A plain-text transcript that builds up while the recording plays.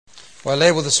Well, I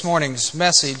labeled this morning's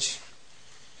message,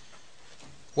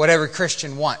 What Every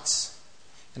Christian Wants.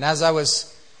 And as I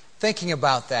was thinking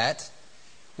about that,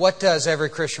 what does every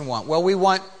Christian want? Well, we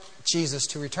want Jesus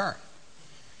to return,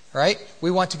 right? We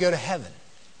want to go to heaven.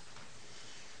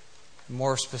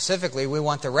 More specifically, we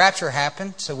want the rapture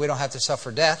happen so we don't have to suffer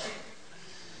death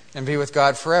and be with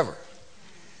God forever.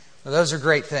 Now, those are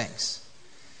great things.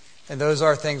 And those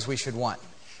are things we should want.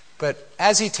 But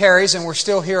as He tarries and we're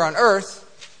still here on earth,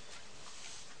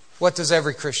 what does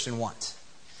every Christian want?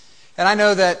 And I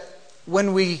know that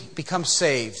when we become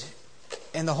saved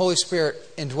and the Holy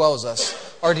Spirit indwells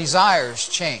us, our desires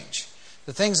change.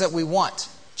 The things that we want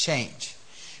change.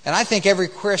 And I think every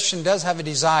Christian does have a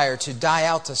desire to die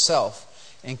out to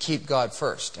self and keep God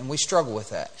first. And we struggle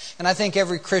with that. And I think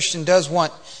every Christian does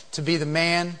want to be the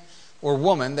man or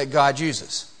woman that God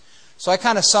uses. So I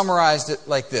kind of summarized it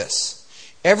like this.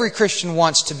 Every Christian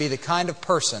wants to be the kind of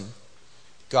person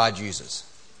God uses.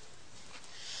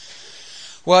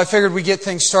 Well, I figured we'd get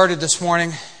things started this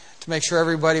morning to make sure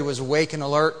everybody was awake and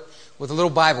alert with a little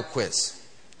Bible quiz.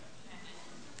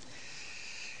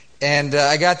 And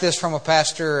I got this from a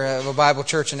pastor of a Bible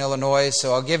church in Illinois,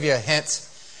 so I'll give you a hint.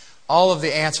 All of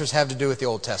the answers have to do with the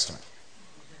Old Testament.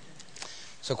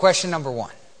 So question number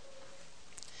 1.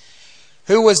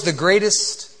 Who was the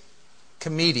greatest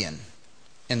comedian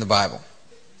in the Bible?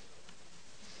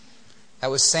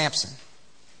 That was Samson.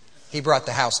 He brought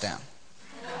the house down.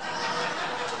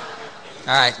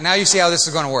 All right, now you see how this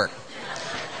is going to work.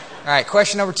 All right,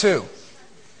 question number 2.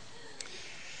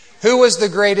 Who was the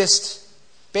greatest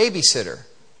babysitter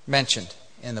mentioned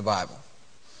in the Bible?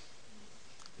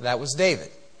 That was David.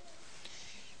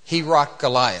 He rocked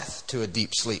Goliath to a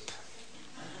deep sleep.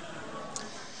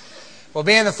 Well,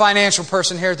 being the financial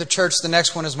person here at the church, the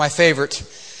next one is my favorite.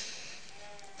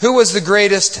 Who was the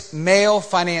greatest male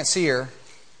financier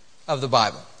of the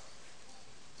Bible?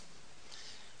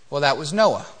 Well, that was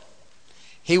Noah.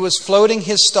 He was floating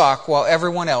his stock while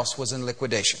everyone else was in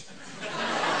liquidation.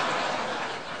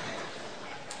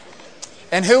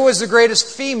 And who was the greatest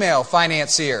female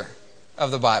financier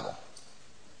of the Bible?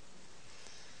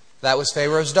 That was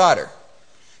Pharaoh's daughter.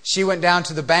 She went down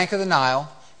to the bank of the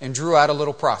Nile and drew out a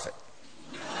little profit.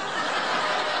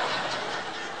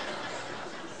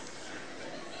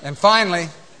 And finally,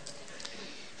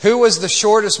 who was the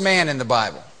shortest man in the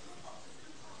Bible?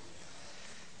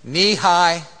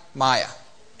 Nehemiah.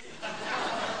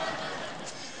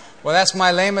 Well, that's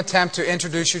my lame attempt to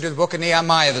introduce you to the book of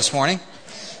Nehemiah this morning.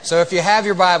 So if you have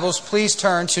your Bibles, please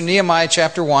turn to Nehemiah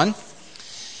chapter 1.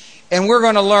 And we're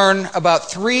going to learn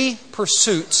about 3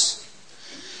 pursuits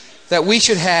that we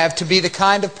should have to be the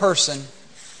kind of person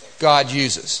God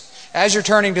uses. As you're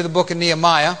turning to the book of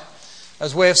Nehemiah,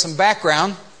 as way of some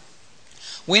background,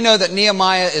 we know that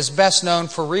Nehemiah is best known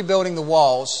for rebuilding the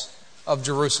walls of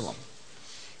Jerusalem.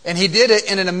 And he did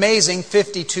it in an amazing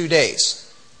 52 days.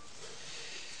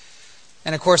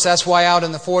 And of course, that's why out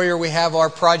in the foyer we have our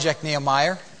Project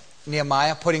Nehemiah,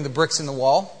 putting the bricks in the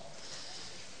wall,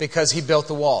 because he built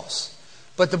the walls.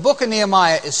 But the book of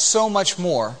Nehemiah is so much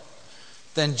more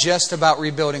than just about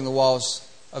rebuilding the walls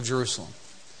of Jerusalem.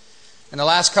 In the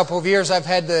last couple of years, I've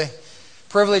had the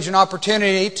privilege and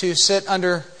opportunity to sit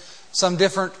under some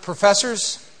different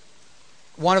professors.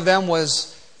 One of them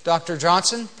was Dr.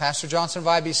 Johnson, Pastor Johnson of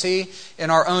IBC, in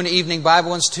our own evening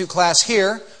Bible Institute class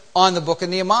here on the book of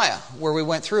Nehemiah, where we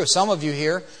went through. Some of you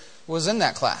here was in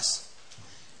that class.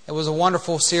 It was a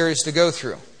wonderful series to go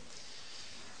through.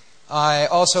 I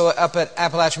also, up at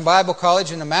Appalachian Bible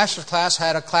College in the master's class,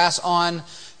 had a class on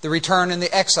the return and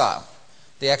the exile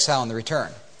and the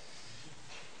return.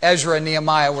 Ezra and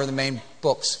Nehemiah were the main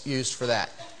books used for that.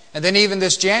 And then even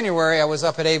this January, I was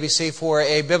up at ABC for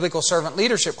a biblical servant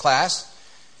leadership class.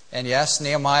 And yes,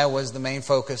 Nehemiah was the main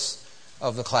focus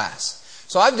of the class.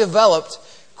 So I've developed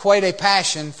quite a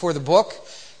passion for the book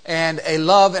and a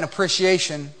love and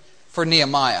appreciation for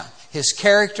Nehemiah. His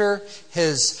character,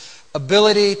 his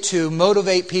ability to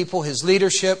motivate people, his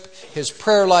leadership, his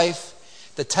prayer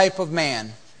life, the type of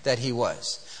man that he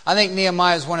was. I think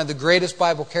Nehemiah is one of the greatest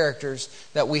Bible characters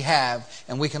that we have,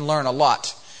 and we can learn a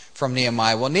lot from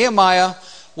Nehemiah. Well, Nehemiah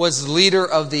was the leader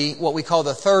of what we call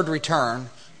the third return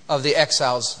of the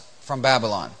exiles from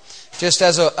Babylon. Just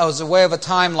as a way of a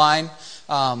timeline,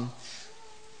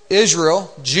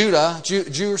 Israel,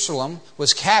 Jerusalem,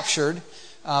 was captured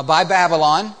by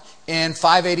Babylon in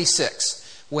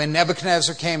 586 when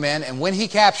Nebuchadnezzar came in. And when he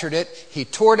captured it, he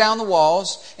tore down the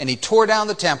walls and he tore down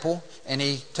the temple and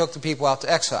he took the people out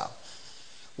to exile.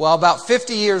 Well, about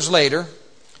 50 years later,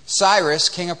 Cyrus,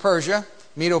 king of Persia,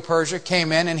 Medo-Persia,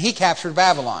 came in and he captured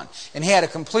Babylon. And he had a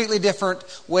completely different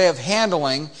way of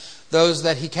handling those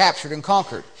that he captured and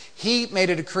conquered. He made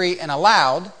a decree and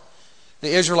allowed the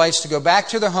Israelites to go back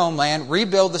to their homeland,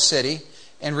 rebuild the city,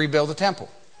 and rebuild the temple.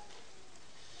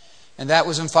 And that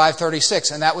was in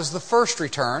 536. And that was the first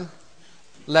return,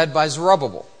 led by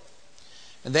Zerubbabel.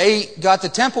 And they got the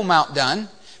Temple Mount done,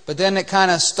 but then it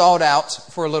kind of stalled out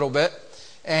for a little bit.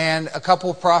 And a couple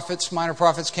of prophets, minor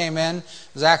prophets, came in,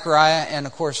 Zechariah, and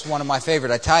of course one of my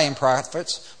favorite Italian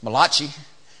prophets, Malachi,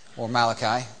 or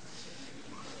Malachi.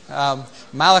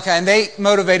 And they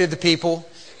motivated the people,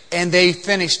 and they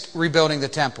finished rebuilding the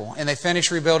temple. And they finished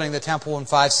rebuilding the temple in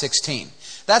 516.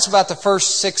 That's about the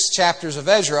first 6 chapters of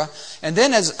Ezra. And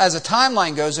then as a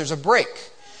timeline goes, there's a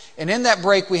break. And in that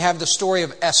break, we have the story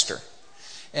of Esther.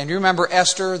 And you remember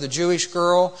Esther, the Jewish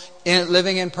girl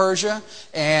living in Persia,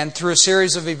 and through a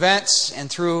series of events and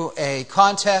through a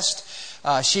contest,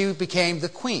 she became the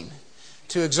queen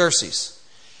to Xerxes.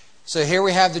 So here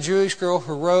we have the Jewish girl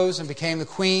who rose and became the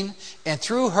queen, and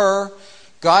through her,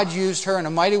 God used her in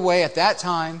a mighty way at that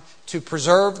time to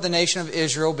preserve the nation of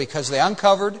Israel, because they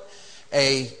uncovered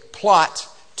a plot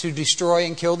to destroy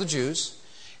and kill the Jews.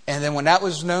 And then when that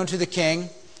was known to the king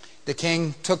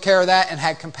took care of that and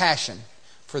had compassion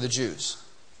for the Jews.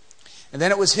 And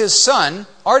then it was his son,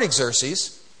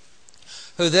 Artaxerxes,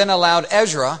 who then allowed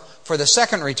Ezra for the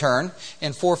second return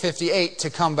in 458 to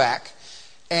come back.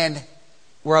 And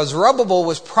whereas Zerubbabel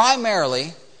was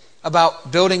primarily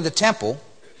about building the temple,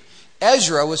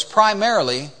 Ezra was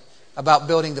primarily about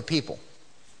building the people.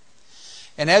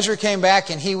 And Ezra came back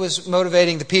and he was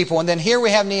motivating the people. And then here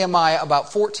we have Nehemiah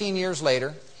about 14 years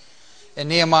later. And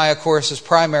Nehemiah, of course, is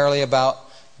primarily about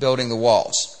building the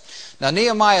walls. Now,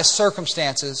 Nehemiah's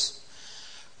circumstances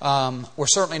were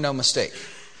certainly no mistake.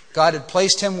 God had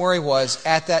placed him where he was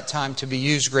at that time to be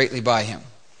used greatly by him.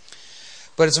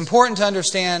 But it's important to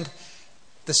understand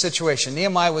the situation.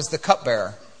 Nehemiah was the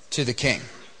cupbearer to the king.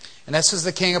 And this is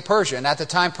the king of Persia. And at the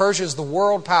time, Persia is the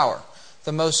world power,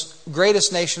 the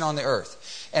greatest nation on the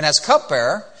earth. And as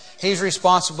cupbearer, he's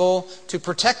responsible to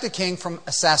protect the king from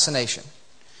assassination,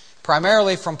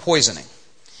 primarily from poisoning.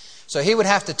 So he would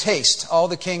have to taste all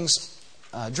the king's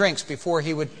drinks before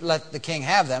he would let the king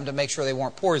have them to make sure they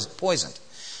weren't poisoned,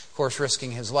 of course,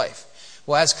 risking his life.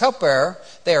 Well, as cupbearer,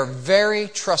 they are very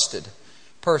trusted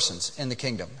persons in the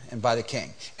kingdom and by the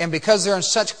king. And because they're in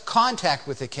such contact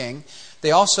with the king,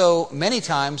 they also, many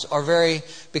times,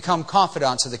 become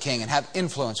confidants of the king and have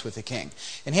influence with the king.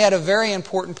 And he had a very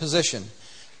important position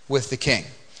with the king.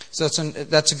 So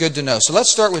that's good to know. So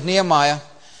let's start with Nehemiah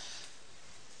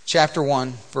chapter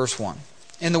 1, verse 1.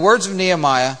 In the words of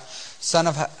Nehemiah, son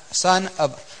of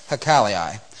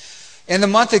Hakaliah, in the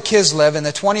month of Kislev, in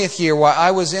the 20th year, while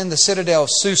I was in the citadel of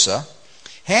Susa,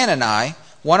 Hanani,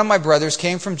 one of my brothers,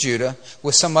 came from Judah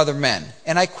with some other men,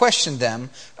 and I questioned them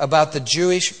about the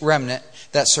Jewish remnant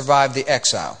that survived the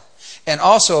exile, and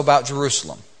also about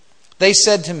Jerusalem. They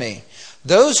said to me,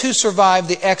 "Those who survived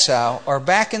the exile are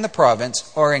back in the province,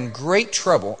 are in great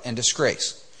trouble and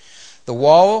disgrace. The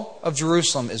wall of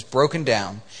Jerusalem is broken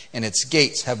down, and its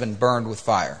gates have been burned with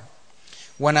fire."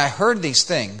 When I heard these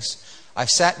things, I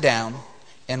sat down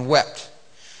and wept.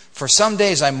 For some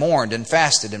days I mourned and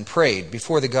fasted and prayed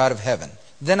before the God of heaven.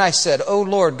 Then I said, "O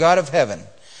Lord, God of heaven,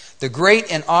 the great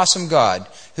and awesome God,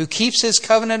 who keeps his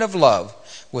covenant of love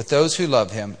with those who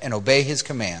love him and obey his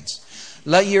commands,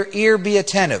 let your ear be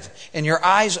attentive and your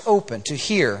eyes open to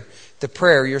hear the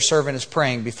prayer your servant is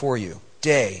praying before you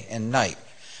day and night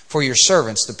for your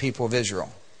servants, the people of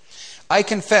Israel. I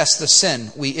confess the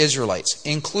sin we Israelites,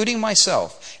 including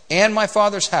myself and my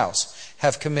father's house,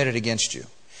 have committed against you.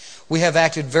 We have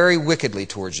acted very wickedly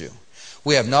towards you.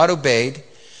 We have not obeyed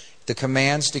the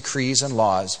commands, decrees, and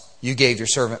laws you gave your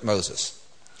servant Moses.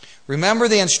 Remember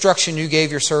the instruction you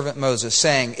gave your servant Moses,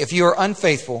 saying, 'If you are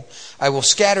unfaithful, I will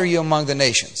scatter you among the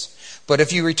nations. But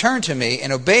if you return to me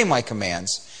and obey my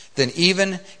commands, then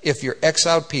even if your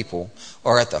exiled people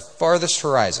are at the farthest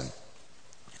horizon,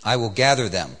 I will gather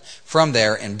them from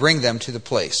there and bring them to the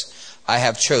place I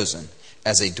have chosen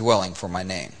as a dwelling for my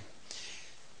name.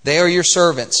 They are your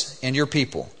servants and your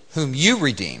people, whom you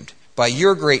redeemed by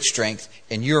your great strength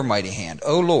and your mighty hand.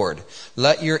 O Lord,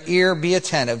 let your ear be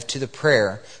attentive to the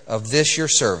prayer of this your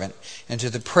servant and to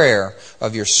the prayer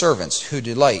of your servants who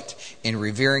delight in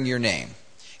revering your name.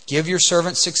 Give your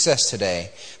servant success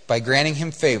today by granting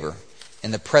him favor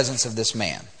in the presence of this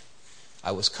man."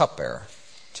 I was cupbearer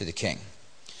to the king.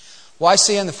 Well, I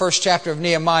see in the first chapter of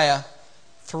Nehemiah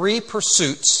 3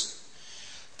 pursuits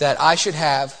that I should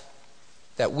have,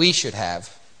 that we should have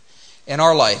in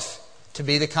our life to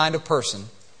be the kind of person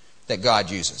that God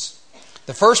uses.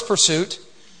 The first pursuit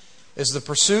is the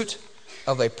pursuit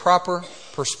of a proper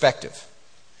perspective.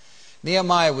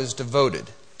 Nehemiah was devoted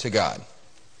to God.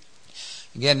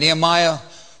 Again, Nehemiah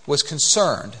was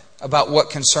concerned about what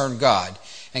concerned God.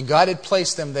 And God had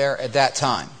placed them there at that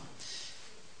time.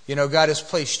 You know, God has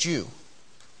placed you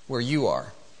where you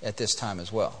are at this time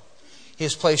as well. He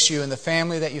has placed you in the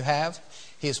family that you have.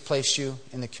 He has placed you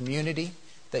in the community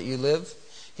that you live.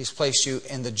 He's placed you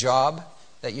in the job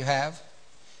that you have.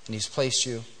 And He's placed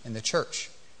you in the church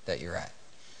that you're at.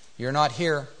 You're not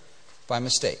here by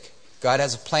mistake. God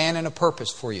has a plan and a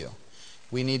purpose for you.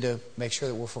 We need to make sure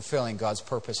that we're fulfilling God's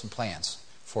purpose and plans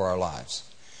for our lives.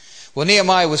 Well,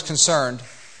 Nehemiah was concerned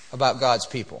about God's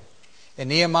people. And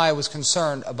Nehemiah was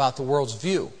concerned about the world's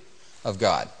view of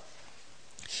God.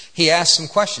 He asked some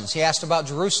questions. He asked about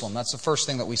Jerusalem. That's the first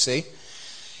thing that we see.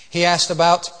 He asked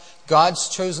about God's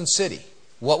chosen city.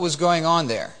 What was going on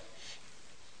there?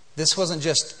 This wasn't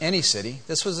just any city.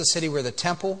 This was a city where the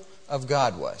temple of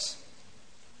God was.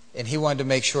 And he wanted to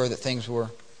make sure that things were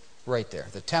right there.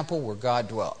 The temple where God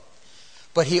dwelt.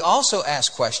 But he also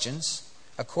asked questions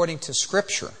according to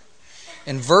Scripture.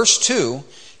 In verse 2,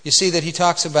 you see that he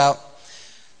talks about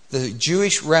the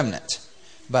Jewish remnant.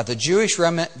 About the Jewish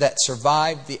remnant that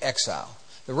survived the exile.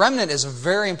 The remnant is a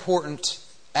very important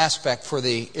aspect for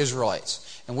the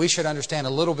Israelites. And we should understand a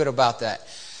little bit about that.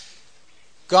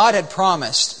 God had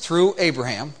promised through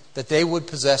Abraham that they would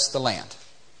possess the land.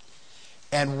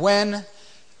 And when,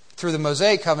 through the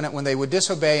Mosaic covenant, when they would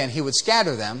disobey and He would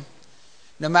scatter them,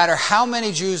 no matter how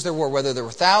many Jews there were, whether there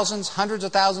were thousands, hundreds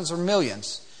of thousands, or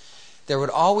millions, there would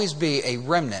always be a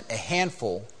remnant, a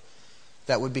handful,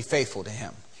 that would be faithful to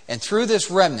Him. And through this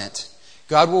remnant,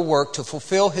 God will work to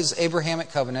fulfill His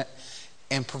Abrahamic covenant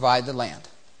and provide the land.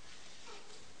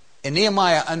 And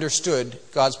Nehemiah understood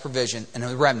God's provision in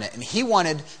the remnant. And he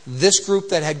wanted this group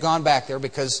that had gone back there,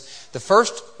 because the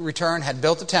first return had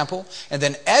built the temple. And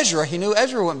then Ezra, he knew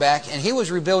Ezra went back and he was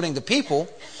rebuilding the people.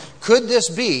 Could this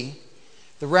be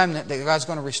the remnant that God's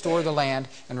going to restore the land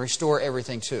and restore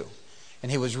everything to?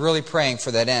 And he was really praying for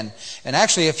that end. And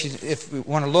actually, if we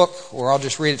want to look, or I'll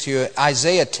just read it to you,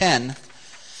 Isaiah 10,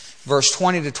 verse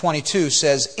 20 to 22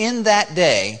 says, "In that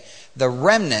day, the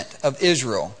remnant of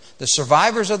Israel, the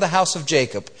survivors of the house of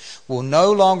Jacob, will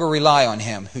no longer rely on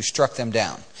him who struck them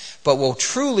down, but will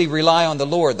truly rely on the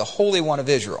Lord, the Holy One of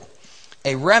Israel.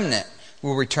 A remnant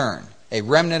will return. A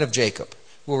remnant of Jacob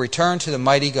will return to the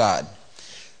mighty God.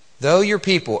 Though your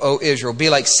people, O Israel,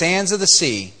 be like sands of the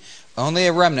sea, only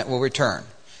a remnant will return.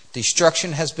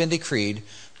 Destruction has been decreed,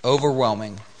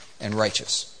 overwhelming and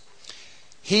righteous."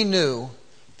 He knew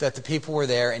that the people were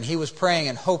there, and he was praying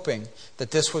and hoping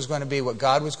that this was going to be what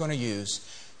God was going to use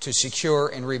to secure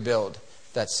and rebuild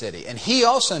that city. And he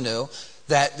also knew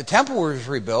that the temple was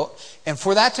rebuilt, and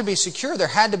for that to be secure, there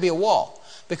had to be a wall,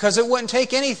 because it wouldn't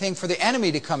take anything for the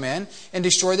enemy to come in and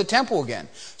destroy the temple again.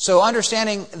 So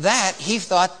understanding that, he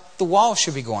thought the wall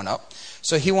should be going up.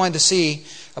 So he wanted to see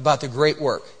about the great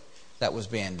work that was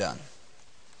being done.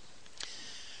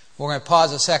 We're going to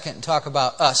pause a second and talk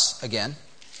about us again.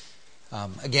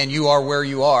 Again, you are where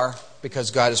you are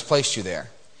because God has placed you there.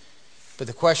 But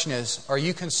the question is, are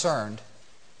you concerned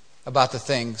about the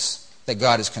things that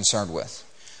God is concerned with?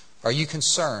 Are you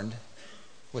concerned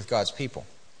with God's people?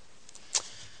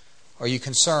 Are you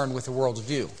concerned with the world's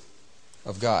view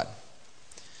of God?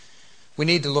 We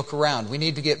need to look around. We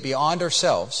need to get beyond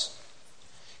ourselves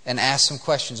and ask some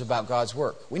questions about God's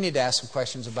work. We need to ask some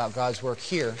questions about God's work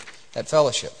here at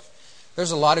Fellowship.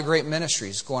 There's a lot of great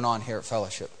ministries going on here at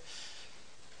Fellowship.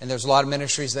 And there's a lot of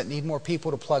ministries that need more people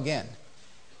to plug in.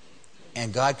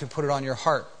 And God could put it on your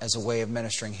heart as a way of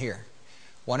ministering here.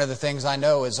 One of the things I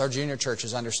know is our junior church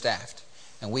is understaffed.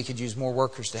 And we could use more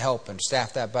workers to help and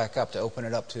staff that back up to open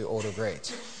it up to older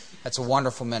grades. That's a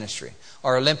wonderful ministry.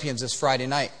 Our Olympians this Friday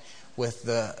night with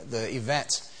the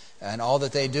events and all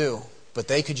that they do. But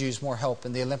they could use more help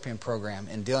in the Olympian program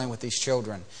in dealing with these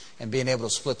children and being able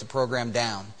to split the program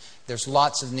down. There's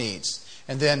lots of needs.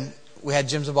 And then we had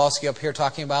Jim Zabalski up here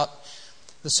talking about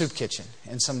the soup kitchen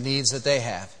and some needs that they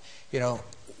have. You know,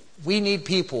 we need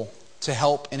people to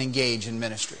help and engage in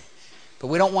ministry. But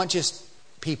we don't want just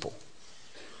people.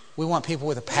 We want people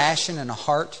with a passion and a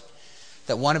heart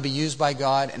that want to be used by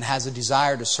God and has a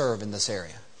desire to serve in this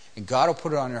area. And God will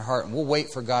put it on your heart, and we'll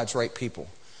wait for God's right people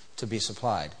to be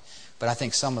supplied. But I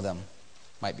think some of them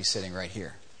might be sitting right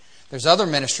here. There's other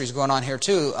ministries going on here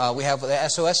too. We have the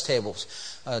SOS tables.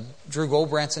 Drew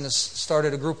Goldbranson has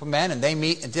started a group of men, and they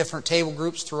meet in different table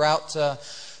groups throughout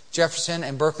Jefferson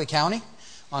and Berkeley County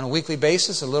on a weekly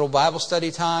basis. A little Bible study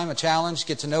time, a challenge,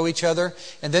 get to know each other.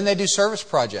 And then they do service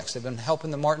projects. They've been helping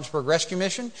the Martinsburg Rescue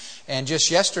Mission. And just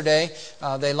yesterday,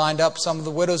 they lined up some of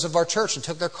the widows of our church and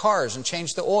took their cars and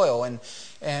changed the oil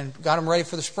and got them ready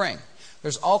for the spring.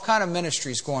 There's all kind of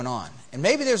ministries going on. And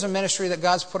maybe there's a ministry that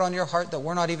God's put on your heart that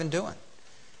we're not even doing.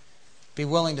 Be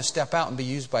willing to step out and be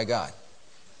used by God.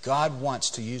 God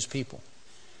wants to use people.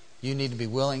 You need to be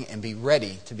willing and be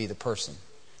ready to be the person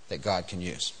that God can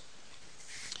use.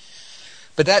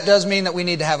 But that does mean that we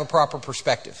need to have a proper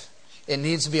perspective. It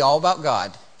needs to be all about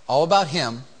God, all about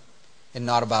Him, and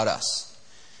not about us.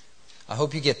 I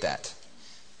hope you get that.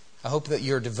 I hope that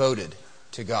you're devoted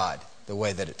to God the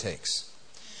way that it takes.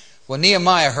 When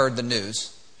Nehemiah heard the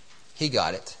news, he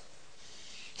got it.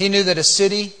 He knew that a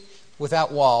city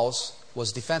without walls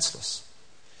was defenseless.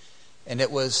 And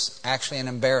it was actually an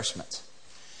embarrassment.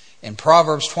 In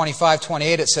Proverbs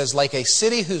 25:28 it says, like a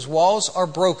city whose walls are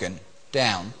broken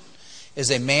down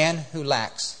is a man who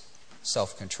lacks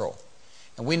self-control.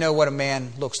 And we know what a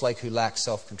man looks like who lacks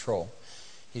self-control.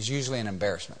 He's usually an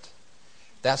embarrassment.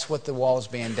 That's what the walls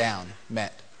being down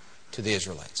meant to the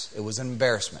Israelites. It was an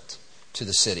embarrassment to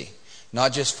the city.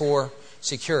 Not just for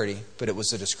security, but it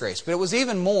was a disgrace. But it was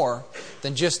even more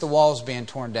than just the walls being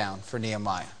torn down for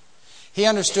Nehemiah. He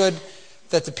understood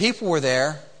that the people were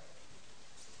there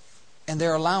and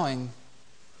they're allowing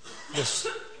this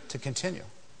to continue.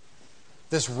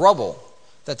 This rubble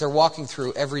that they're walking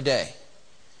through every day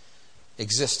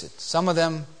existed. Some of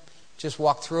them just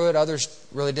walked through it. Others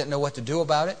really didn't know what to do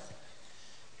about it.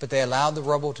 But they allowed the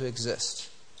rubble to exist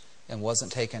and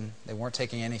they weren't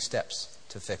taking any steps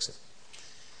to fix it.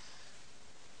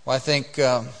 Well, I think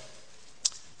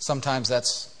sometimes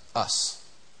that's us.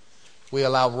 We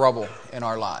allow rubble in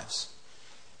our lives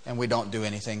and we don't do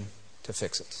anything to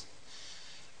fix it.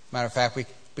 Matter of fact, we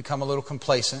become a little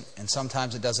complacent and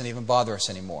sometimes it doesn't even bother us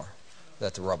anymore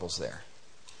that the rubble's there.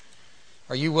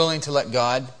 Are you willing to let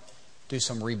God do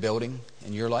some rebuilding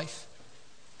in your life?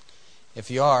 If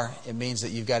you are, it means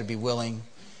that you've got to be willing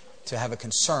to have a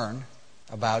concern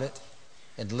about it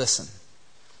and listen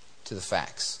to the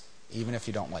facts, even if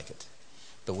you don't like it.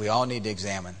 But we all need to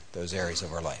examine those areas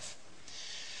of our life.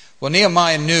 Well,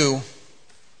 Nehemiah knew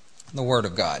the Word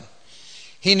of God.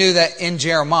 He knew that in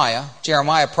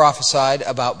Jeremiah prophesied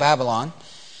about Babylon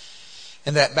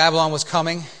and that Babylon was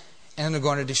coming and they're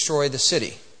going to destroy the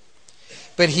city.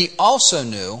 But he also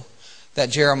knew that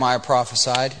Jeremiah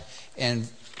prophesied in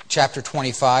chapter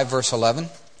 25, verse 11,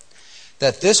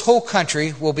 that this whole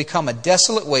country will become a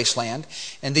desolate wasteland,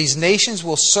 and these nations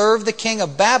will serve the king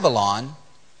of Babylon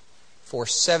for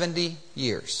 70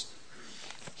 years.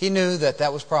 He knew that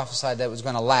that was prophesied that it was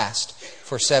going to last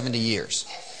for 70 years.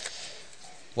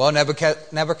 Well,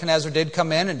 Nebuchadnezzar did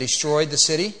come in and destroyed the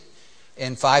city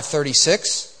in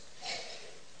 536.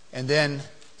 And then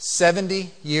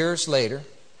 70 years later,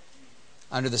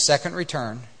 under the second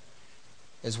return,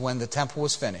 is when the temple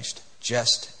was finished,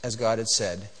 just as God had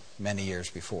said many years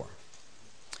before.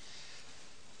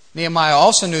 Nehemiah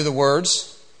also knew the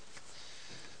words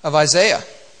of Isaiah.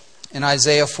 In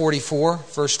Isaiah 44,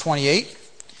 verse 28,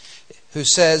 who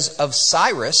says, of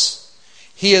Cyrus,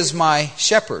 he is my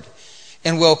shepherd,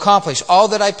 and will accomplish all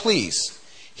that I please.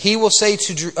 He will say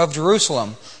of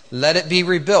Jerusalem, let it be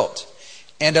rebuilt,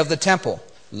 and of the temple,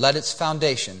 let its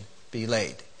foundation be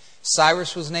laid.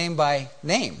 Cyrus was named by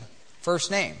name, first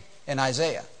name, in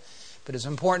Isaiah. But it's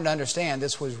important to understand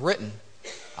this was written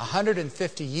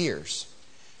 150 years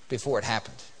before it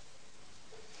happened.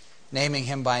 Naming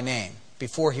him by name,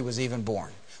 before he was even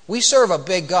born. We serve a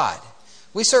big God.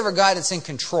 We serve a God that's in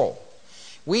control.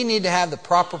 We need to have the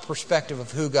proper perspective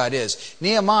of who God is.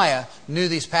 Nehemiah knew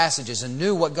these passages and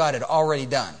knew what God had already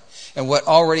done and what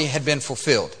already had been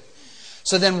fulfilled.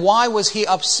 So then why was he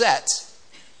upset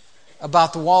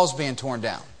about the walls being torn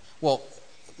down? Well,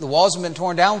 the walls have been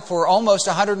torn down for almost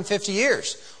 150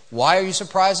 years. Why are you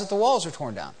surprised that the walls are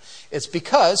torn down? It's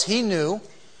because he knew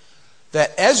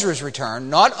that Ezra's return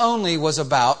not only was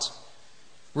about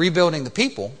rebuilding the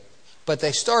people, but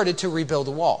they started to rebuild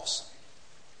the walls.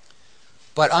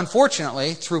 But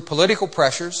unfortunately, through political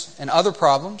pressures and other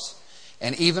problems,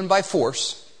 and even by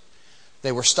force,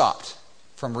 they were stopped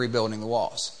from rebuilding the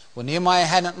walls. Well, Nehemiah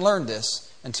hadn't learned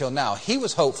this until now. He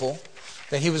was hopeful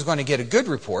that he was going to get a good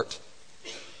report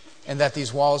and that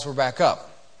these walls were back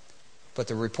up. But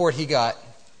the report he got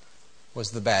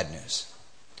was the bad news.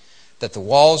 That the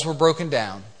walls were broken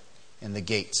down and the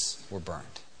gates were burned.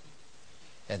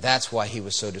 And that's why he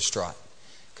was so distraught.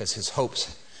 Because his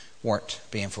hopes weren't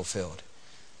being fulfilled.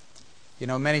 You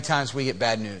know, many times we get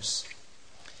bad news.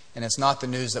 And it's not the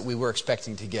news that we were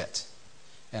expecting to get.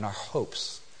 And our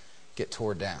hopes get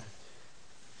torn down.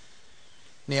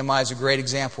 Nehemiah is a great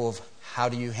example of how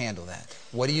do you handle that?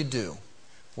 What do you do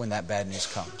when that bad news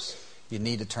comes? You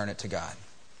need to turn it to God.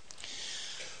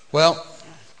 Well,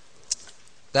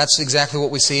 that's exactly what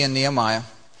we see in Nehemiah.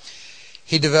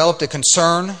 He developed a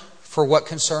concern for what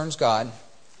concerns God,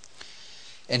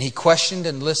 and he questioned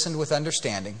and listened with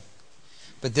understanding.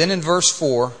 But then in verse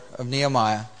 4 of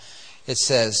Nehemiah, it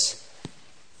says,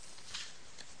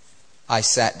 I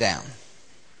sat down.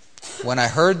 When I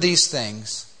heard these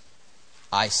things,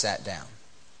 I sat down.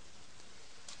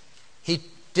 He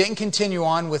didn't continue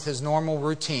on with his normal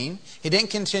routine. He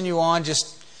didn't continue on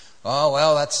just, oh,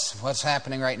 well, that's what's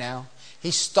happening right now.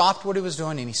 He stopped what he was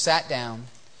doing and he sat down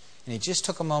and he just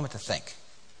took a moment to think.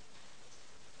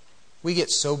 We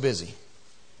get so busy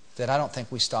that I don't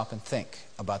think we stop and think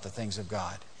about the things of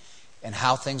God and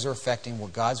how things are affecting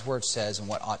what God's Word says and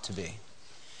what ought to be.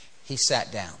 He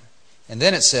sat down. And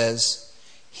then it says,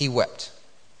 he wept.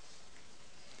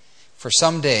 For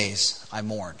some days I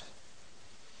mourned.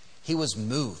 He was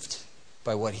moved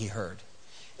by what he heard.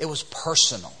 It was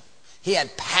personal. He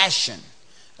had passion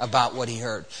about what he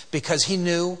heard because he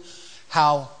knew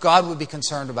how God would be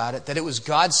concerned about it, that it was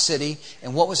God's city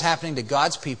and what was happening to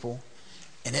God's people,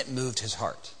 and it moved his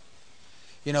heart.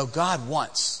 You know, God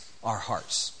wants our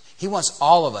hearts. He wants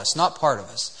all of us, not part of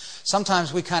us.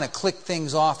 Sometimes we kind of click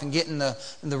things off and get in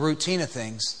the routine of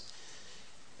things,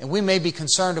 and we may be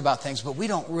concerned about things, but we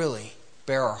don't really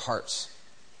bare our hearts.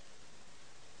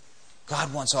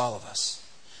 God wants all of us.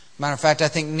 Matter of fact, I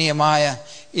think Nehemiah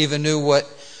even knew what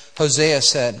Hosea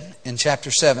said in chapter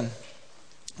 7,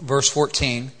 verse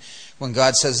 14, when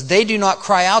God says, they do not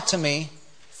cry out to me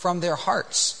from their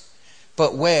hearts,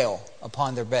 but wail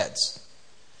upon their beds.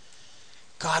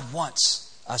 God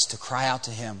wants us to cry out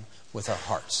to Him with our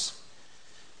hearts.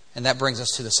 And that brings us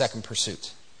to the second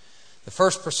pursuit. The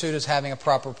first pursuit is having a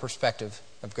proper perspective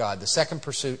of God. The second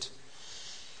pursuit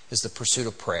is the pursuit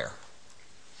of prayer.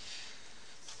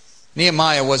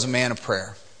 Nehemiah was a man of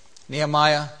prayer.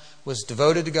 Nehemiah was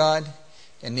devoted to God,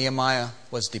 and Nehemiah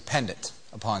was dependent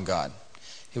upon God.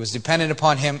 He was dependent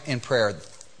upon Him in prayer.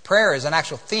 Prayer is an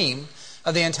actual theme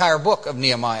of the entire book of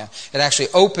Nehemiah. It actually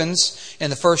opens in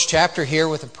the first chapter here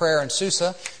with a prayer in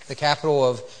Susa, the capital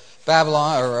of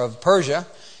Babylon or of Persia.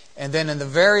 And then in the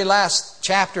very last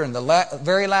chapter, in the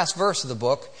very last verse of the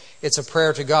book, it's a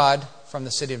prayer to God from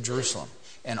the city of Jerusalem.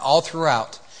 And all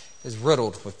throughout is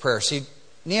riddled with prayer. See,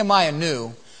 Nehemiah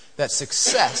knew that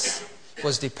success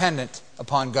was dependent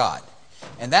upon God.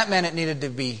 And that meant it needed to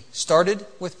be started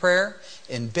with prayer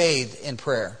and bathed in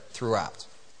prayer throughout.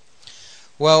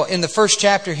 Well, in the first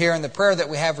chapter here, in the prayer that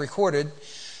we have recorded,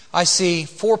 I see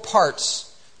 4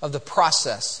 parts of the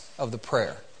process of the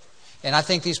prayer. And I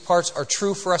think these parts are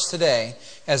true for us today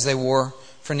as they were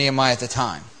for Nehemiah at the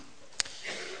time.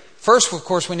 First, of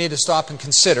course, we need to stop and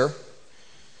consider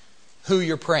who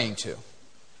you're praying to.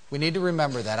 We need to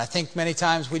remember that. I think many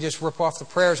times we just rip off the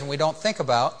prayers and we don't think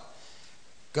about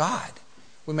God.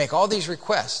 We make all these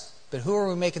requests, but who are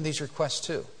we making these requests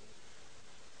to?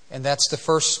 And that's the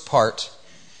first part,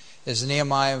 is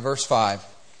Nehemiah verse 5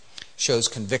 shows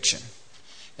conviction.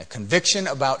 A conviction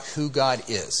about who God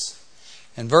is.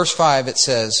 In verse 5 it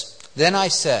says, then I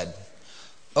said,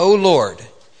 O Lord,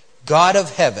 God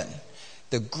of heaven,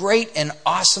 the great and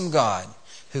awesome God,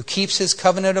 who keeps His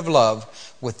covenant of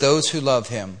love with those who love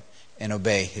Him and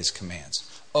obey His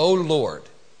commands. O Lord.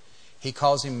 He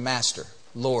calls Him Master.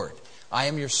 Lord, I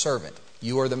am your servant.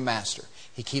 You are the Master.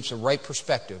 He keeps a right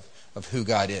perspective of who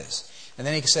God is. And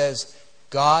then He says,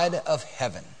 God of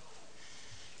heaven.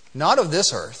 Not of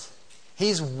this earth.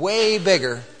 He's way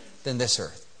bigger than this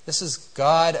earth. This is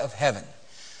God of heaven,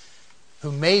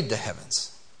 who made the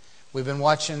heavens. We've been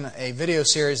watching a video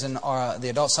series in the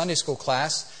adult Sunday school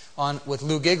class with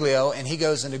Lou Giglio, and he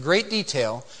goes into great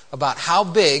detail about how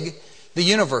big the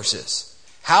universe is.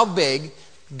 How big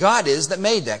God is that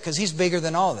made that, because He's bigger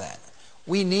than all that.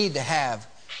 We need to have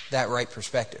that right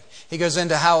perspective. He goes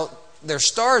into how there's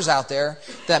stars out there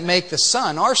that make the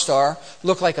sun, our star,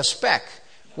 look like a speck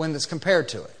when it's compared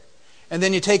to it. And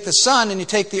then you take the sun and you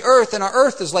take the earth, and our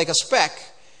earth is like a speck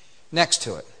next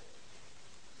to it.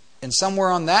 And somewhere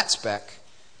on that speck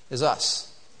is us.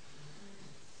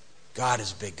 God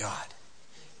is a big God.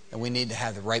 And we need to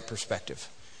have the right perspective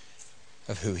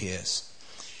of who He is.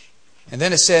 And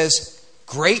then it says,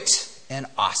 great and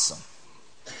awesome.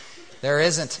 There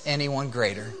isn't anyone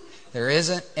greater. There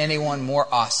isn't anyone more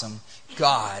awesome.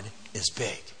 God is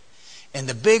big. And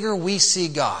the bigger we see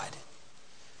God,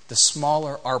 the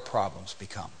smaller our problems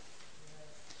become.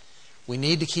 We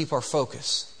need to keep our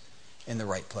focus in the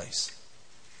right place.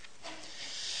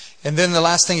 And then the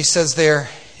last thing he says there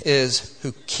is,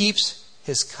 who keeps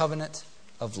His covenant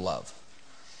of love.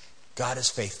 God is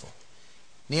faithful.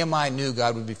 Nehemiah knew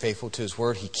God would be faithful to His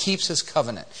word. He keeps His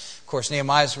covenant. Of course,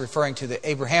 Nehemiah is referring to the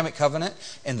Abrahamic covenant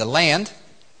and the land,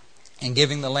 and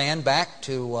giving the land back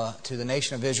to the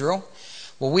nation of Israel.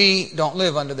 Well, we don't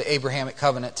live under the Abrahamic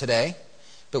covenant today,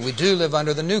 but we do live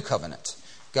under the new covenant.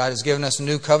 God has given us a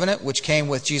new covenant, which came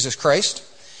with Jesus Christ.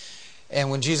 And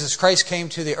when Jesus Christ came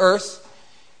to the earth,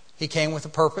 He came with a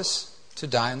purpose to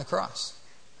die on the cross.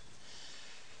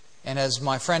 And as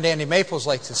my friend Andy Maples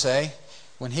liked to say,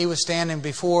 when He was standing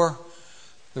before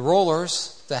the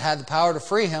rulers that had the power to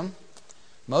free Him,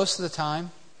 most of the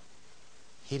time,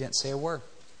 He didn't say a word.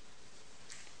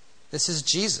 This is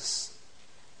Jesus,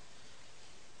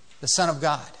 the Son of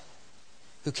God,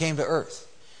 who came to earth.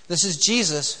 This is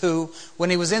Jesus who, when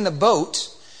He was in the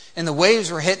boat and the waves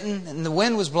were hitting and the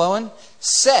wind was blowing,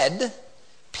 said,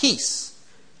 "Peace,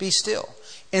 be still."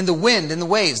 And the wind and the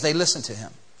waves, they listened to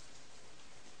Him.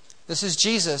 This is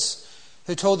Jesus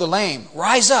who told the lame,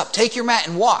 "Rise up, take your mat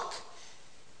and walk."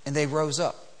 And they rose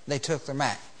up. They took their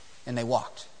mat and they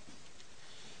walked.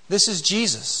 This is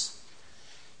Jesus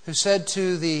who said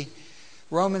to the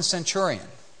Roman centurion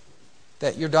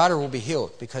that your daughter will be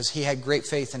healed, because he had great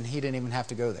faith and he didn't even have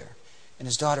to go there. And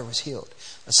his daughter was healed.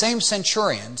 The same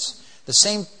centurions, the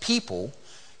same people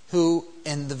who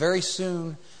in the very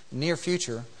soon near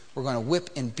future were going to whip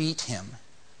and beat Him.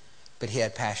 But He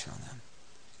had passion on them,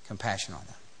 compassion on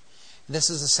them.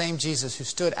 This is the same Jesus who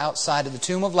stood outside of the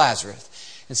tomb of Lazarus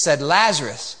and said,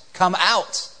 "Lazarus, come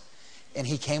out." And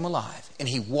he came alive and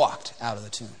He walked out of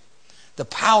the tomb. The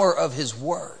power of His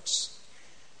words.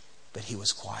 But He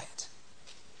was quiet.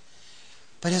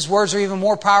 But His words are even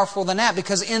more powerful than that,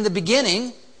 because in the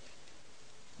beginning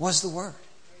was the Word.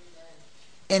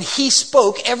 And He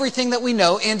spoke everything that we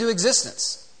know into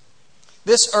existence.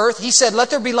 This earth, He said, "Let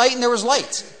there be light," and there was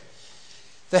light.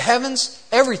 The heavens,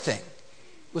 everything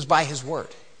was by His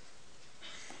Word.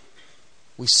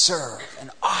 We serve an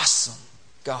awesome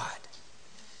God.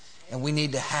 And we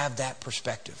need to have that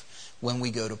perspective when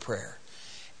we go to prayer.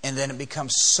 And then it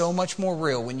becomes so much more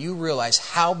real when you realize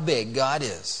how big God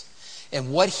is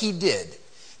and what He did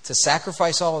to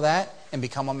sacrifice all of that and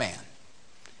become a man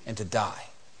and to die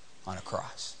on a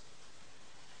cross.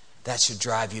 That should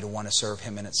drive you to want to serve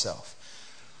Him in itself.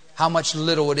 How much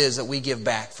little it is that we give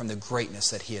back from the greatness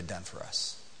that He had done for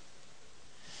us.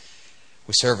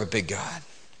 We serve a big God.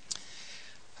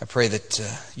 I pray that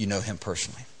you know Him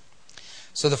personally.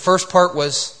 So the first part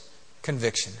was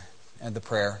conviction and the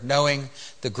prayer, knowing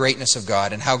the greatness of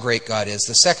God and how great God is.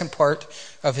 The second part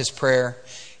of his prayer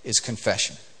is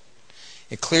confession.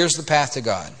 It clears the path to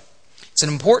God. It's an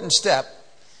important step,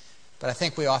 but I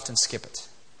think we often skip it.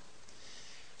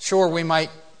 Sure, we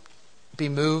might be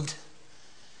moved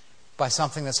by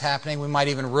something that's happening. We might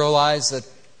even realize that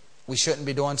we shouldn't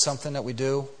be doing something that we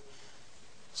do.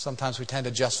 Sometimes we tend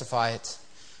to justify it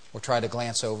or try to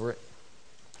glance over it.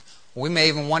 We may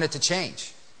even want it to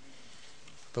change,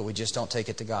 but we just don't take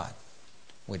it to God.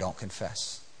 We don't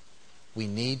confess. We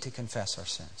need to confess our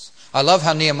sins. I love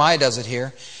how Nehemiah does it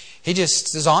here. He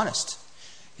just is honest.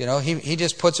 You know, he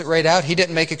just puts it right out. He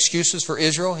didn't make excuses for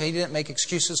Israel. He didn't make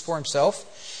excuses for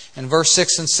himself. In verse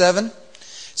 6 and 7, it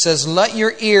says, "Let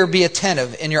your ear be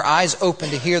attentive and your eyes open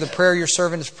to hear the prayer your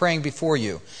servant is praying before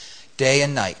you day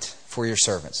and night for your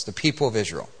servants, the people of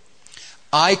Israel.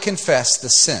 I confess the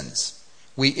sins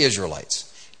we Israelites,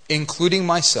 including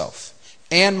myself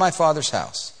and my father's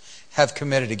house, have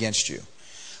committed against you.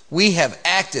 We have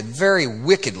acted very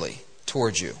wickedly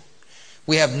towards you.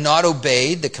 We have not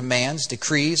obeyed the commands,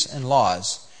 decrees, and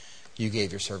laws you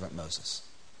gave your servant Moses."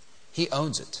 He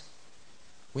owns it.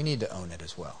 We need to own it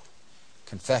as well.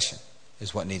 Confession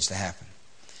is what needs to happen.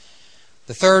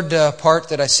 The third part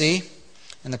that I see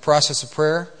in the process of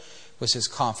prayer was his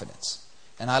confidence.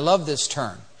 And I love this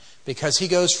turn because he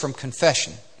goes from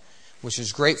confession, which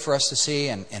is great for us to see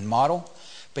and model,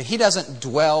 but he doesn't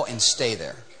dwell and stay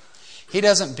there. He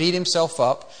doesn't beat himself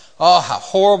up. "Oh, how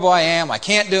horrible I am. I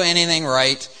can't do anything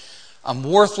right. I'm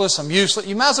worthless. I'm useless.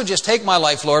 You might as well just take my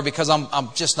life, Lord, because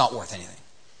I'm just not worth anything."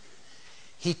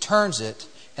 He turns it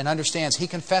and understands. He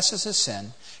confesses his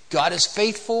sin. God is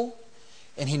faithful,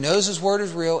 and he knows his word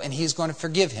is real, and he's going to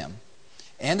forgive him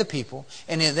and the people.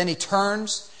 And then he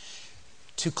turns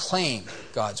to claim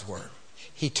God's word.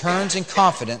 He turns in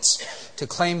confidence to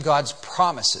claim God's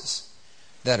promises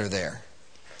that are there.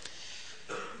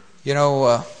 You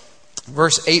know,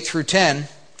 verse 8 through 10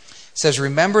 says,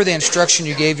 "Remember the instruction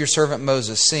you gave your servant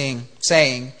Moses,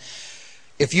 saying,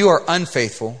 if you are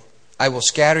unfaithful, I will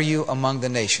scatter you among the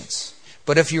nations.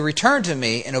 But if you return to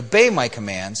me and obey my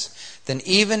commands, then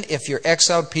even if your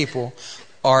exiled people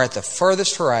are at the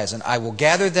furthest horizon, I will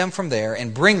gather them from there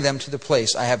and bring them to the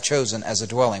place I have chosen as a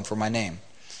dwelling for my name.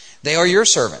 They are your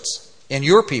servants and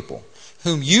your people,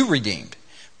 whom you redeemed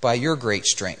by your great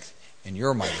strength and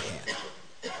your mighty hand."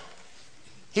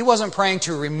 He wasn't praying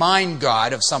to remind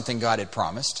God of something God had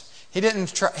promised. He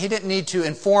didn't need to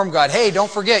inform God, hey,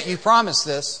 don't forget, you promised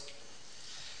this.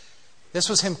 This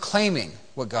was him claiming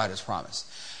what God has promised.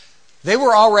 They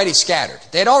were already scattered.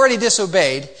 They had already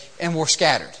disobeyed and were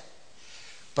scattered.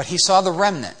 But he saw the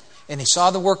remnant and he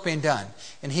saw the work being done.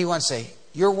 And he wants to say,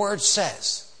 your word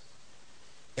says,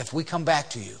 if we come back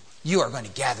to you, you are going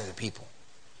to gather the people.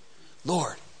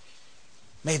 Lord,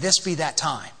 may this be that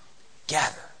time.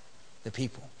 Gather the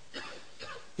people.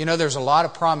 You know, there's a lot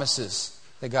of promises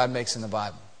that God makes in the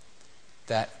Bible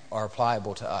that are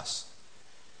applicable to us.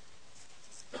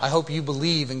 I hope you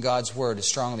believe in God's word as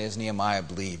strongly as Nehemiah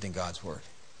believed in God's word.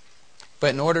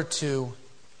 But in order to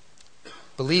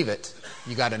believe it,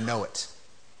 you got to know it.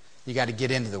 You got to get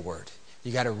into the word.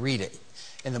 You got to read it.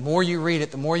 And the more you read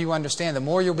it, the more you understand, the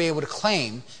more you'll be able to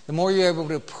claim, the more you're able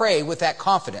to pray with that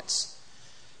confidence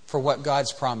for what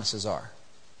God's promises are.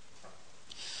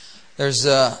 There's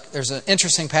an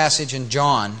interesting passage in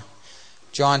John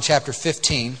chapter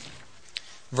 15,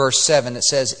 verse 7. It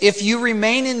says, if you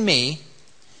remain in me,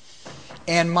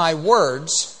 and my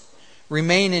words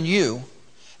remain in you,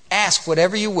 ask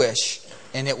whatever you wish,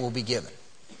 and it will be given.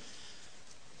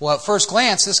 Well, at first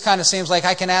glance, this kind of seems like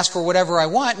I can ask for whatever I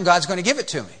want, and God's going to give it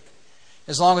to me,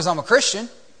 as long as I'm a Christian.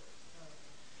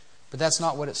 But that's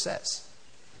not what it says.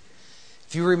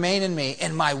 If you remain in me,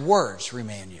 and my words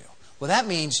remain in you. Well, that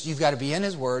means you've got to be in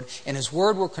His Word, and His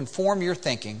Word will conform your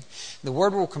thinking. The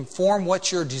Word will conform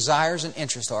what your desires and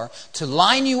interests are to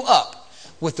line you up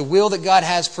with the will that God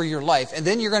has for your life. And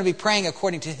then you're going to be praying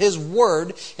according to His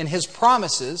Word and His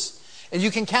promises, and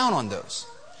you can count on those.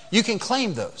 You can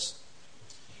claim those.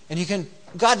 And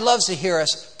God loves to hear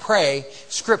us pray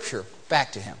Scripture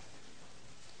back to Him.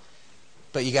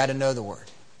 But you got to know the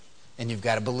Word, and you've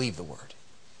got to believe the Word,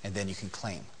 and then you can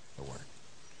claim the Word.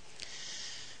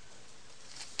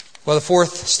 Well, the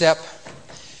fourth step,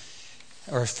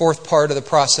 or fourth part of the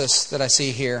process that I see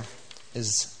here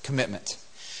is commitment.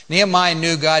 Nehemiah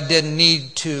knew God didn't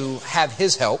need to have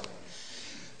his help,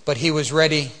 but he was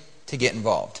ready to get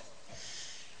involved.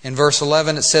 In verse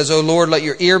 11 it says, O Lord, let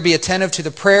your ear be attentive to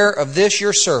the prayer of this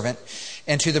your servant,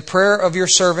 and to the prayer of your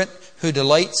servant who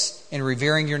delights in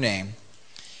revering your name.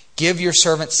 Give your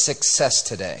servant success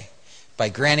today by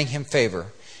granting him favor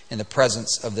in the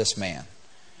presence of this man.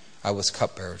 I was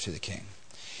cupbearer to the king.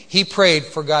 He prayed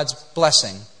for God's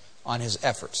blessing on his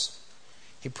efforts.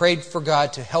 He prayed for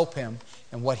God to help him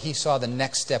in what he saw the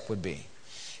next step would be.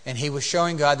 And he was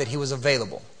showing God that he was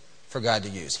available for God to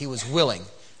use. He was willing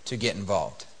to get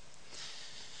involved.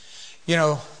 You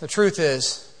know, the truth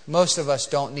is, most of us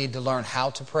don't need to learn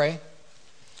how to pray.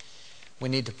 We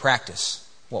need to practice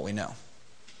what we know.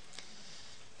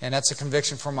 And that's a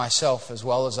conviction for myself as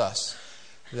well as us,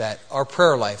 that our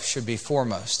prayer life should be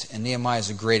foremost. And Nehemiah is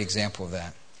a great example of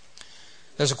that.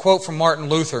 There's a quote from Martin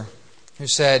Luther who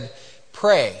said,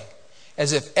 pray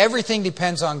as if everything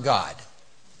depends on God,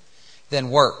 then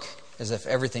work as if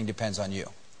everything depends on you.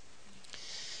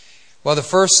 Well, the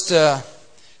first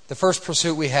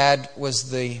pursuit we had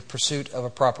was the pursuit of a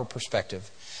proper perspective.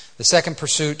 The second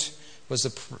pursuit was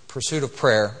the pursuit of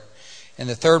prayer. And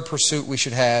the third pursuit we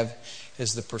should have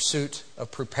is the pursuit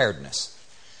of preparedness.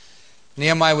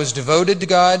 Nehemiah was devoted to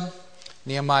God.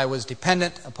 Nehemiah was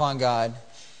dependent upon God.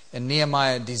 And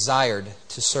Nehemiah desired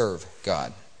to serve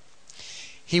God.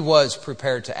 He was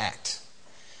prepared to act.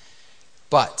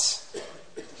 But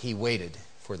he waited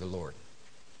for the Lord.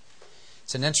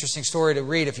 It's an interesting story to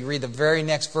read. If you read the very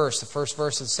next verse, the first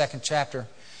verse of the second chapter,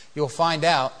 you'll find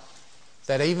out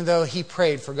that even though he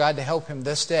prayed for God to help him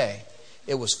this day,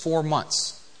 it was 4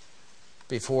 months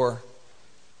before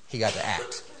he got to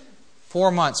act.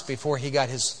 4 months before he got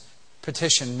his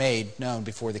petition made known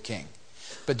before the king.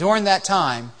 But during that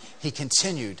time, he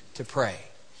continued to pray.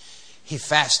 He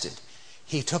fasted.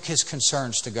 He took his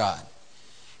concerns to God.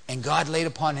 And God laid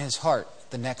upon his heart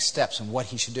the next steps and what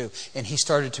he should do. And he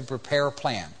started to prepare a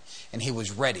plan. And he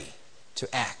was ready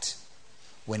to act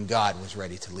when God was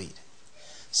ready to lead.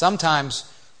 Sometimes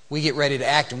we get ready to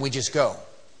act and we just go.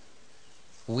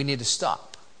 We need to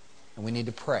stop. And we need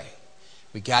to pray.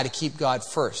 We got to keep God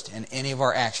first in any of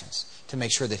our actions to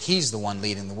make sure that He's the one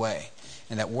leading the way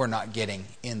and that we're not getting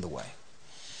in the way.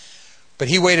 But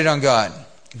he waited on God,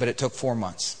 but it took 4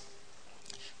 months.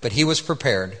 But he was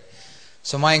prepared.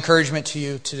 So my encouragement to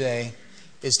you today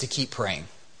is to keep praying.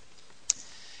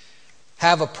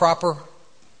 Have a proper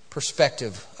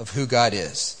perspective of who God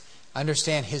is.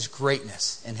 Understand His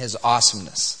greatness and His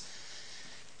awesomeness.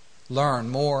 Learn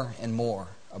more and more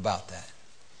about that.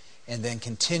 And then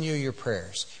continue your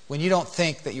prayers. When you don't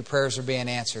think that your prayers are being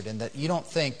answered and that you don't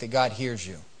think that God hears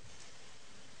you,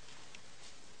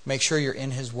 Make sure you're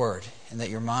in His Word and that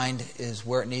your mind is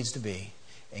where it needs to be,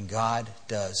 and God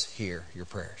does hear your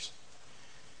prayers.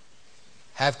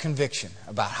 Have conviction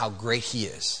about how great He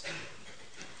is.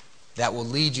 That will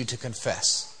lead you to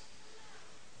confess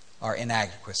our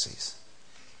inadequacies.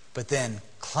 But then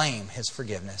claim His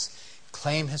forgiveness,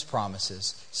 claim His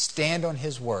promises, stand on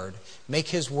His Word, make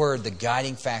His Word the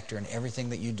guiding factor in everything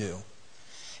that you do,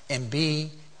 and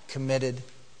be committed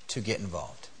to get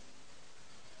involved.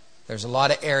 There's a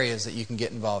lot of areas that you can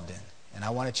get involved in, and I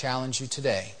want to challenge you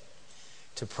today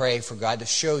to pray for God to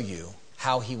show you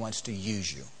how He wants to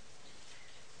use you.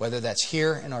 Whether that's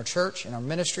here in our church, in our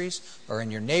ministries, or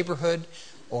in your neighborhood,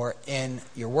 or in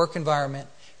your work environment,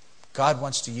 God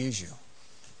wants to use you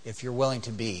if you're willing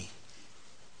to be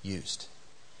used.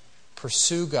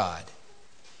 Pursue God,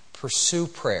 pursue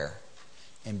prayer,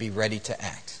 and be ready to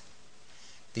act.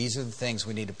 These are the things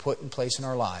we need to put in place in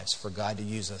our lives for God to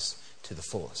use us to the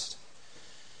fullest.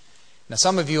 Now,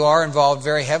 some of you are involved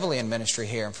very heavily in ministry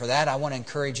here, and for that I want to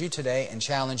encourage you today and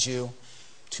challenge you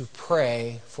to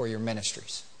pray for your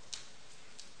ministries.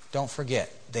 Don't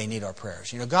forget, they need our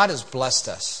prayers. You know, God has blessed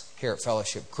us here at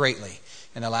Fellowship greatly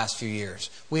in the last few years.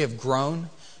 We have grown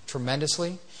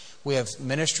tremendously. We have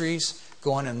ministries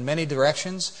going in many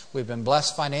directions. We've been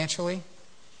blessed financially.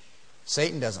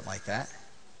 Satan doesn't like that.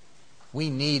 We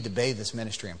need to bathe this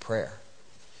ministry in prayer.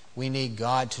 We need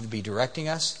God to be directing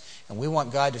us, and we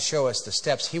want God to show us the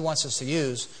steps He wants us to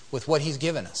use with what He's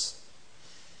given us.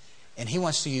 And He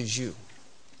wants to use you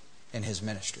in His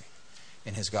ministry,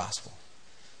 in His gospel.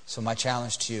 So my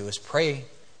challenge to you is pray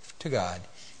to God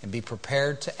and be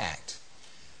prepared to act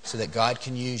so that God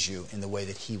can use you in the way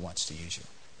that He wants to use you.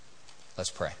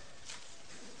 Let's pray.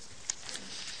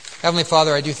 Heavenly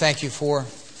Father, I do thank You for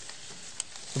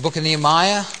the book of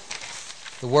Nehemiah,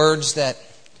 the words that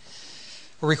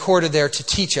were recorded there to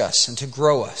teach us and to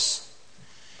grow us.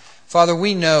 Father,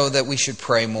 we know that we should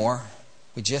pray more.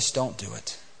 We just don't do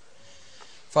it.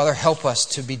 Father, help us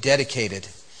to be dedicated,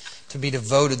 to be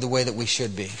devoted the way that we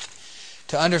should be,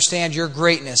 to understand Your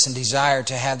greatness and desire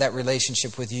to have that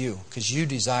relationship with You, because You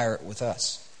desire it with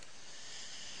us.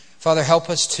 Father, help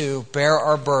us to bear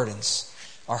our burdens,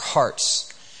 our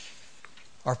hearts,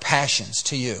 our passions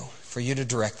to You, for You to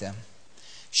direct them.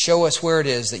 Show us where it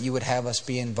is that You would have us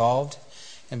be involved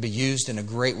and be used in a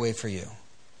great way for You.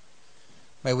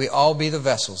 May we all be the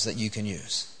vessels that You can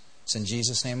use. It's in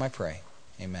Jesus' name I pray.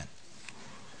 Amen.